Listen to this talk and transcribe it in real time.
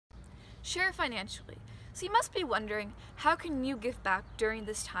Share financially. So you must be wondering, how can you give back during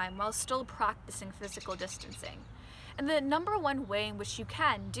this time while still practicing physical distancing? And the number one way in which you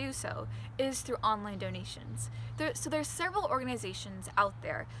can do so is through online donations. There's several organizations out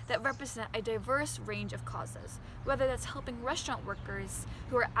there that represent a diverse range of causes, whether that's helping restaurant workers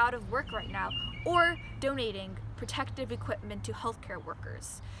who are out of work right now or donating protective equipment to healthcare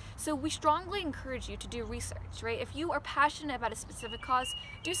workers. So we strongly encourage you to do research, right? If you are passionate about a specific cause,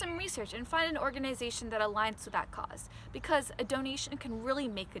 do some research and find an organization that aligns with that cause, because a donation can really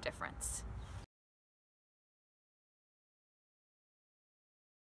make a difference.